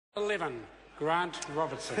11. Grant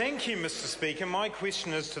Robertson. Thank you, Mr. Speaker. My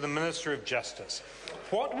question is to the Minister of Justice.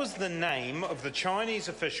 What was the name of the Chinese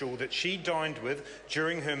official that she dined with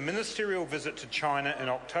during her ministerial visit to China in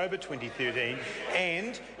October 2013?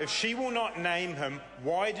 And if she will not name him,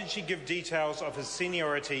 why did she give details of his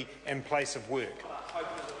seniority and place of work?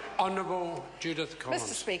 Honourable Judith Collins.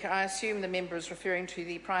 Mr. Speaker, I assume the member is referring to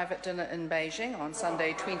the private dinner in Beijing on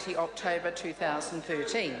Sunday 20 October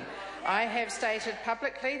 2013. I have stated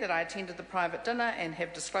publicly that I attended the private dinner and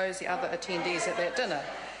have disclosed the other attendees at that dinner.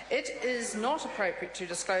 It is not appropriate to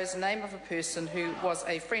disclose the name of a person who was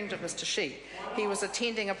a friend of Mr. Xi. He was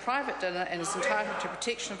attending a private dinner and is entitled to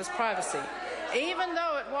protection of his privacy. Even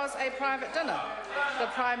though it was a private dinner, the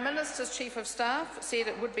Prime Minister's Chief of Staff said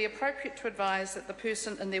it would be appropriate to advise that the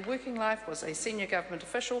person in their working life was a senior government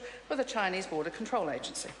official with a Chinese Border Control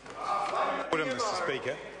Agency. Order, Mr.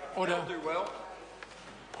 Speaker. Order.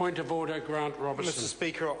 Point of order, Grant Robertson. Mr.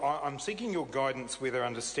 Speaker, I'm seeking your guidance whether,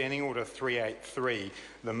 under Standing Order 383,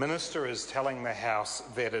 the Minister is telling the House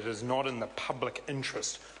that it is not in the public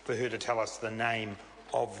interest for her to tell us the name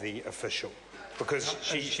of the official, because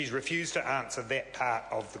she's refused to answer that part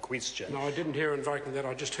of the question. No, I didn't hear her invoking that.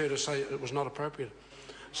 I just heard her say it was not appropriate.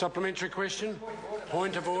 Supplementary question.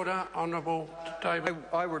 Point of order, Honourable David.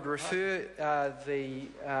 I would refer the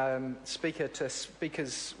Speaker to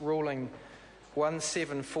Speaker's ruling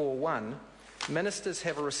 1741. Ministers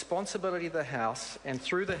have a responsibility to the House and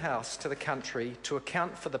through the House to the country to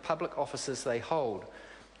account for the public offices they hold.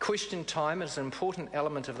 Question time is an important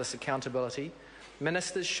element of this accountability.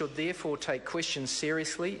 Ministers should therefore take questions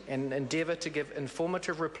seriously and endeavour to give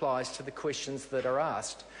informative replies to the questions that are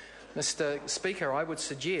asked. Mr. Speaker, I would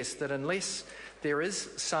suggest that unless there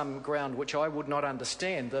is some ground which I would not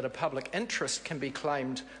understand that a public interest can be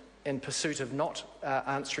claimed in pursuit of not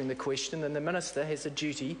answering the question, then the Minister has a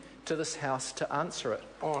duty to this House to answer it.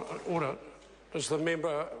 Order. Does the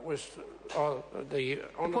member wish the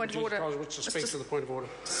Honourable Judith Collins wish to speak to the point of order?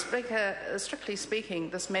 Speaker, strictly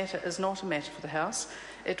speaking, this matter is not a matter for the House.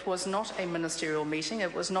 It was not a ministerial meeting.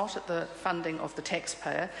 It was not at the funding of the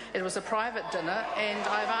taxpayer. It was a private dinner, and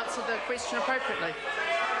I've answered the question appropriately.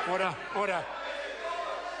 Order. Order.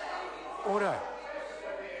 Order.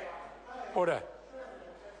 Order.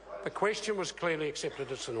 The question was clearly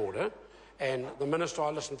accepted as an order, and the Minister,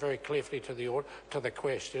 I listened very carefully to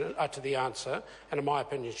the answer, and in my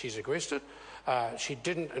opinion she's aggressed it. She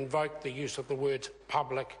didn't invoke the use of the words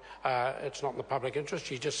public, it's not in the public interest.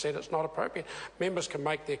 She just said it's not appropriate. Members can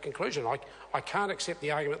make their conclusion. I can't accept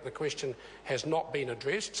the argument that the question has not been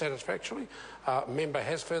addressed satisfactorily. Member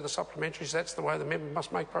has further supplementaries. That's the way the member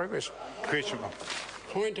must make progress. Question.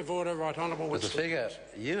 Point of order, Right Honourable Mr. Speaker,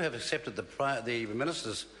 you have accepted the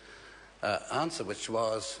Minister's answer, which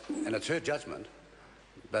was, and it's her judgment,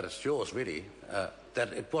 but it's yours really,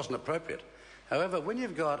 that it wasn't appropriate. However, when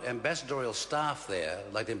you've got ambassadorial staff there,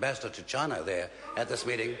 like the ambassador to China there at this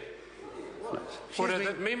meeting,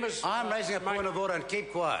 I'm raising a point of order and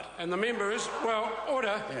keep quiet. And the member is, well,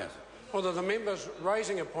 order. Yes. Although the member's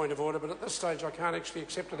raising a point of order, but at this stage I can't actually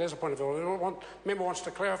accept it as a point of order. The member wants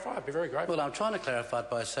to clarify. I'd be very grateful. Well, I'm trying to clarify it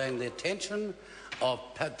by saying the attention of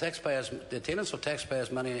taxpayers, the attendance of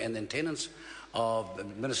taxpayers' money and the attendance of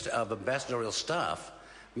ambassadorial staff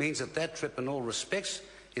means that that trip in all respects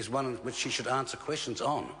is one which she should answer questions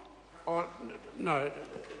on. Oh, no.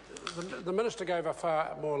 The Minister gave a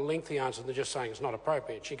far more lengthy answer than just saying it's not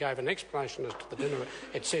appropriate. She gave an explanation as to the dinner,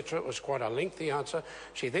 etc. It was quite a lengthy answer.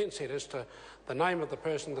 She then said as to the name of the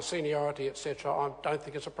person, the seniority, etc. I don't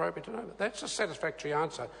think it's appropriate to know. But that's a satisfactory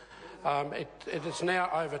answer. It is now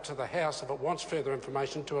over to the House, if it wants further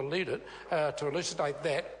information, to elucidate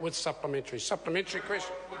that with supplementary. Supplementary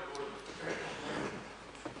question.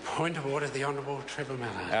 Point of order, the Honourable Trevor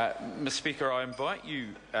Mallard. Mr. Speaker, I invite you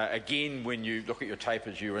again, when you look at your tape,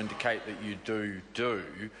 as you indicate that you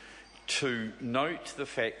do, to note the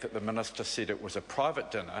fact that the Minister said it was a private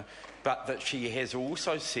dinner, but that she has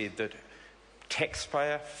also said that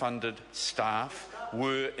taxpayer-funded staff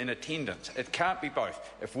were in attendance. It can't be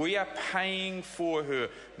both. If we are paying for her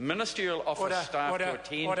ministerial office staff to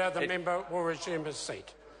attend... The member will resume his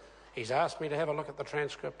seat. He's asked me to have a look at the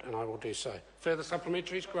transcript, and I will do so. Further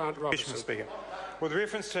supplementaries, Grant Robertson. Mr. Speaker, with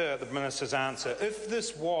reference to the Minister's answer, if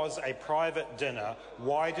this was a private dinner,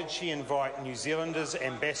 why did she invite New Zealand's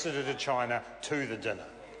ambassador to China to the dinner?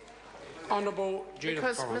 Honourable Judith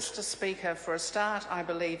Collins. Because, Mr. Speaker, for a start, I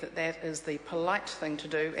believe that that is the polite thing to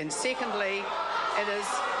do, and secondly, it is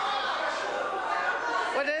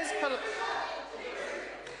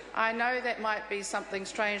I know that might be something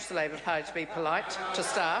strange to the Labour Party to be polite to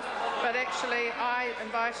staff, But actually, I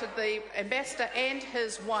invited the ambassador and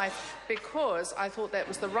his wife because I thought that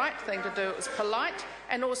was the right thing to do. It was polite,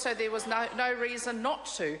 and also there was no reason not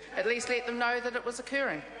to. At least let them know that it was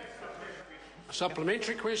occurring.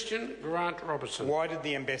 Supplementary question, Grant Robertson. Why did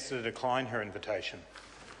the ambassador decline her invitation?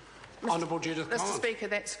 Honourable Judith Collins. Mr. Speaker,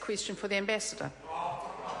 that's a question for the ambassador.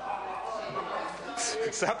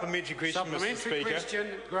 Supplementary question, Mr. Speaker. Question,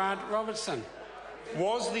 Grant Robertson.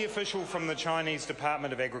 Was the official from the Chinese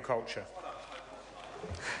Department of Agriculture?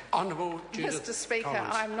 Honourable Judith Mr. Speaker,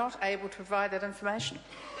 Collins. I'm not able to provide that information.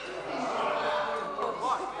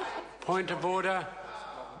 Point of order.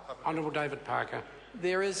 Honourable David Parker.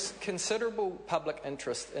 There is considerable public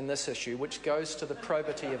interest in this issue, which goes to the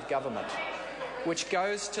probity of government. This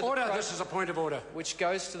is a point of order. Which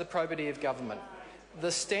goes to the probity of government. The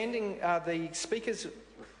Speaker's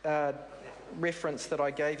reference that I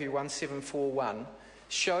gave you, 1741,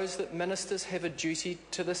 shows that ministers have a duty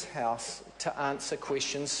to this House to answer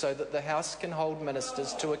questions so that the House can hold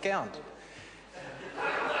ministers to account.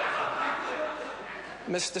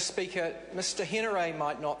 Mr. Speaker, Mr. Henare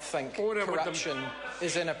might not think corruption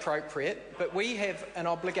is inappropriate, but we have an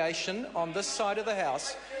obligation on this side of the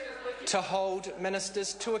House to hold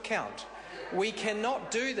ministers to account. We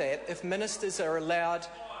cannot do that if ministers are allowed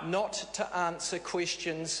not to answer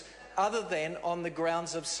questions other than on the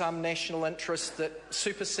grounds of some national interest that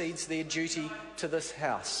supersedes their duty to this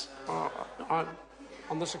House.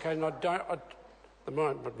 On this occasion,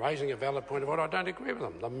 raising a valid point of order, I don't agree with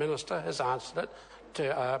them. The Minister has answered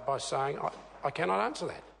it by saying, I cannot answer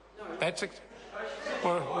that.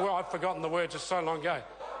 Well, I've forgotten the words, it's so long ago.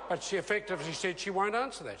 But she effectively said she won't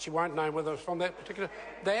answer that. She won't know whether it's from that particular...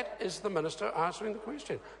 That is the Minister answering the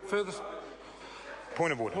question. Further...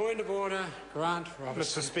 Point of order. Point of order. Grant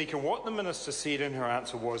Robertson. Mr. Speaker, what the Minister said in her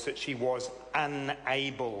answer was that she was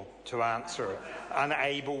unable to answer it,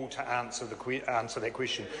 unable to answer that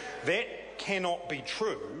question. That cannot be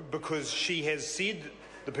true because she has said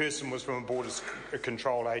the person was from a border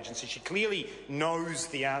control agency. She clearly knows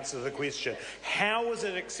the answer to the question. How is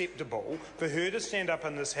it acceptable for her to stand up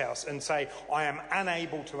in this House and say, I am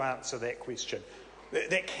unable to answer that question?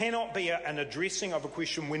 That cannot be an addressing of a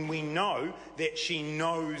question when we know that she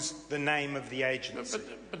knows the name of the agency.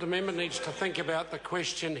 But the member needs to think about the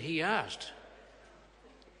question he asked.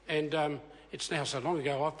 And it's now so long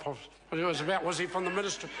ago, it was about, was he from the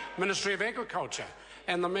Ministry of Agriculture?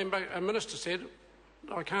 And the Minister said,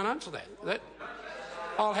 I can't answer that.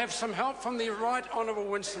 I'll have some help from the Right Honourable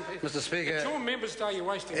Winston. Mr. Speaker, it's your Member's Day, you're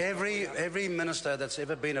wasting every minister that's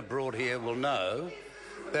ever been abroad here will know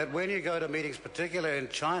that when you go to meetings, particularly in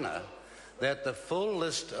China, that the full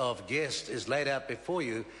list of guests is laid out before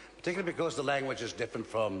you, particularly because the language is different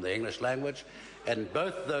from the English language, and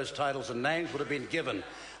both those titles and names would have been given.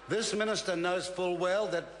 This minister knows full well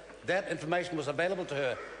that that information was available to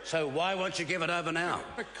her, so why won't you give it over now?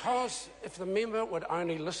 Because if the member would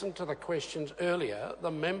only listen to the questions earlier,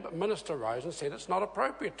 the Minister rose and said it's not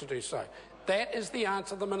appropriate to do so. That is the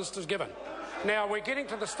answer the Minister's given. Now, we're getting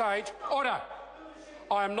to the stage... Order!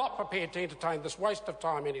 I am not prepared to entertain this waste of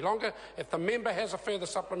time any longer. If the member has a further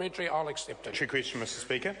supplementary, I'll accept it. True question, Mr.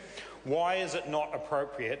 Speaker. Why is it not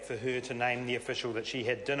appropriate for her to name the official that she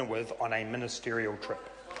had dinner with on a ministerial trip?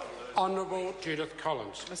 Honourable Judith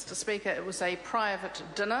Collins. Mr. Speaker, it was a private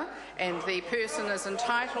dinner and the person is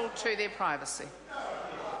entitled to their privacy.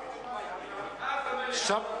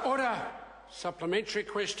 Order. Supplementary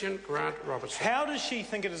question, Grant Robertson. How does she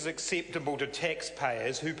think it is acceptable to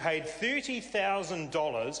taxpayers who paid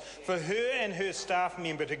 $30,000 for her and her staff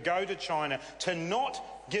member to go to China to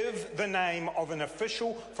not give the name of an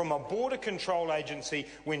official from a border control agency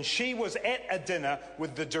when she was at a dinner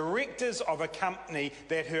with the directors of a company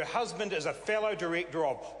that her husband is a fellow director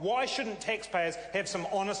of? Why shouldn't taxpayers have some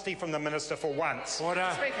honesty from the Minister for once?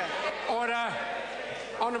 Order. Speaker. Order.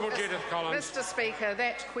 Honourable Judith Collins. Mr. Speaker,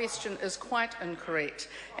 that question is quite incorrect.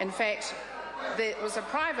 In fact, there was a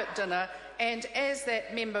private dinner, and as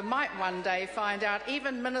that member might one day find out,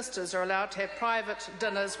 even ministers are allowed to have private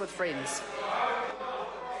dinners with friends.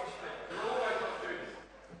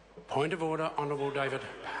 Point of order, Honourable David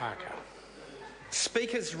Parker.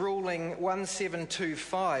 Speaker's ruling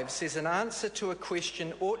 1725 says an answer to a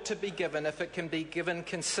question ought to be given if it can be given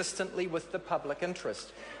consistently with the public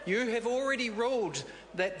interest. You have already ruled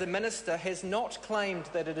that the Minister has not claimed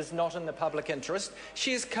that it is not in the public interest.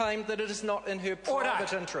 She has claimed that it is not in her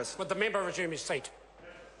private interest. Would the member resume his seat?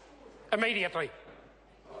 Immediately.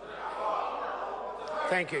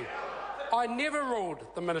 Thank you. I never ruled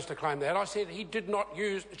the Minister claimed that. I said she did not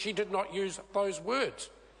use those words.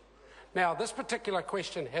 Now, this particular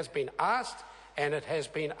question has been asked and it has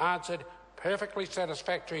been answered perfectly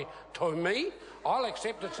satisfactory to me. I'll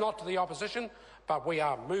accept it's not to the opposition, but we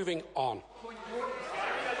are moving on.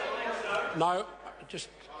 No, just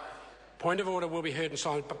point of order will be heard and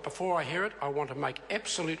signed, but before I hear it, I want to make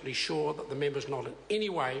absolutely sure that the member's not in any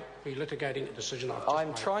way relitigating a decision I've just made.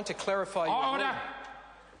 I'm trying to clarify your order!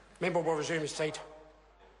 Member will resume his seat.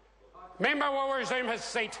 Member will resume his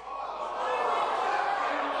seat.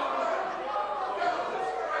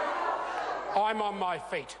 I'm on my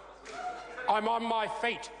feet. I'm on my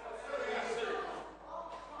feet.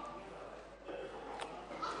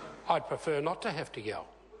 I'd prefer not to have to yell,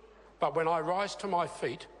 but when I rise to my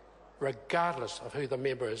feet, regardless of who the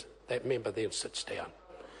member is, that member then sits down.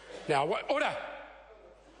 Now, order!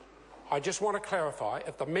 I just want to clarify,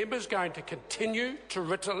 if the member's going to continue to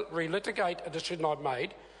relitigate a decision I've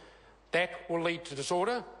made, that will lead to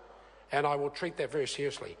disorder, and I will treat that very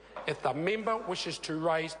seriously. If the member wishes to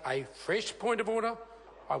raise a fresh point of order,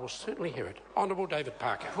 I will certainly hear it. Honourable David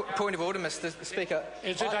Parker. Point of order, Mr Speaker.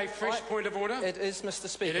 Is it a fresh point of order? It is, Mr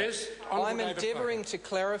Speaker. It is? I'm endeavouring to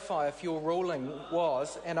clarify if your ruling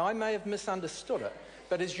was, and I may have misunderstood it,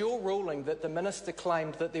 but is your ruling that the Minister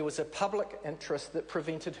claimed that there was a public interest that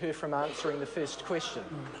prevented her from answering the first question?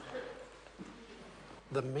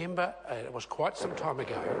 The member, it was quite some time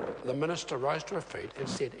ago, the Minister rose to her feet and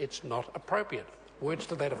said it's not appropriate. Words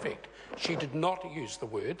to that effect. She did not use the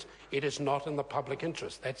words, it is not in the public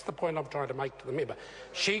interest. That's the point I'm trying to make to the member.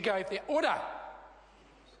 She gave the order.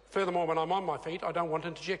 Furthermore, when I'm on my feet, I don't want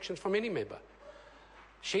interjections from any member.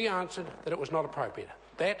 She answered that it was not appropriate.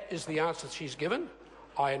 That is the answer she's given.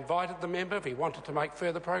 I invited the member, if he wanted to make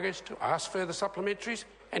further progress, to ask further supplementaries,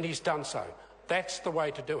 and he's done so. That's the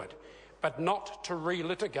way to do it, but not to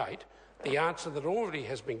relitigate the answer that already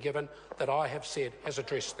has been given, that I have said has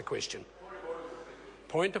addressed the question.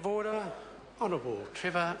 Point of order, Honourable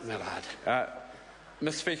Trevor Millard.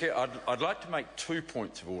 Mr Speaker, I'd like to make 2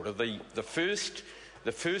 points of order. The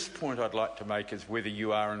first point I'd like to make is whether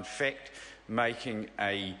you are in fact making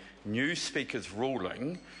a new Speaker's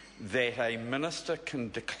ruling that a Minister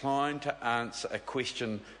can decline to answer a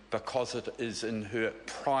question because it is in her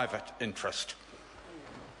private interest.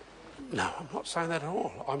 No, I'm not saying that at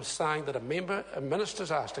all. I'm saying that a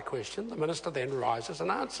Minister's asked a question, the Minister then rises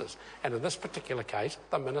and answers. And in this particular case,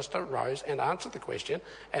 the Minister rose and answered the question,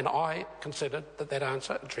 and I considered that that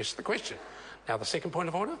answer addressed the question. Now, the second point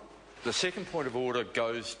of order? The second point of order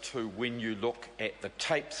goes to when you look at the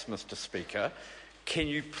tapes, Mr Speaker. Can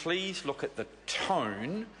you please look at the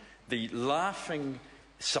tone, the laughing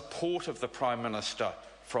support of the Prime Minister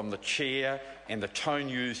from the Chair and the tone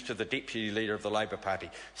used to the Deputy Leader of the Labour Party?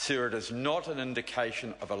 Sir, it is not an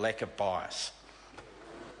indication of a lack of bias.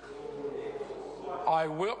 I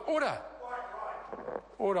will... Order!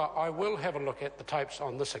 Order. I will have a look at the tapes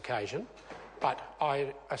on this occasion, but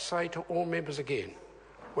I say to all members again,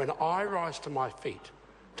 when I rise to my feet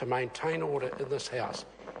to maintain order in this House,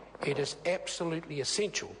 it is absolutely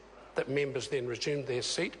essential that members then resume their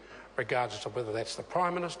seat, regardless of whether that's the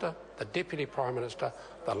Prime Minister, the Deputy Prime Minister,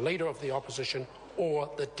 the Leader of the Opposition or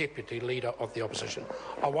the Deputy Leader of the Opposition.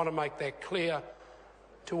 I want to make that clear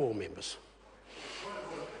to all members.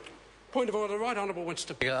 Point of order, right Honourable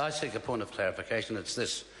Winston. I seek a point of clarification. It's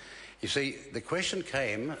this. You see, the question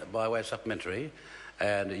came by way of supplementary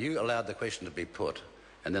and you allowed the question to be put,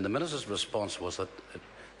 and then the Minister's response was that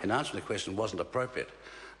in answering the question wasn't appropriate.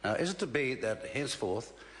 Now, is it to be that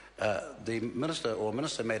henceforth the Minister or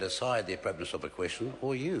Minister may decide the appropriateness of a question,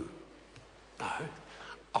 or you? No.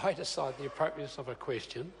 I decide the appropriateness of a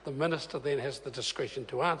question. The Minister then has the discretion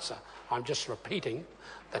to answer. I'm just repeating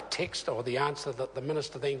the text or the answer that the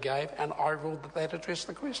Minister then gave, and I ruled that that addressed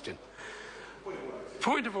the question.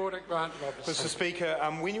 Point of order, Grant Robertson. Mr Speaker,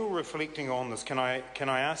 when you're reflecting on this, can I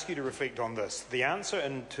ask you to reflect on this? The answer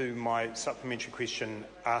to my supplementary question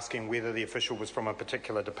asking whether the official was from a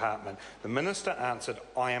particular department, the Minister answered,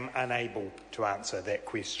 I am unable to answer that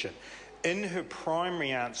question. In her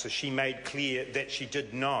primary answer, she made clear that she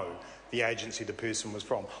did know the agency the person was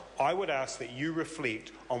from. I would ask that you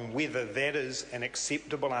reflect on whether that is an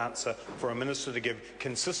acceptable answer for a Minister to give,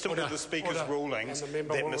 consistent with the Speaker's rulings, and the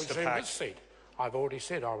member that will Mr resume Parker... his seat. I've already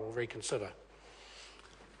said I will reconsider.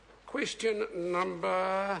 Question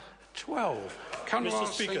number 12. Mr.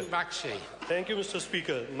 Speaker. Bakshi. Thank you, Mr.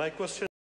 Speaker. My question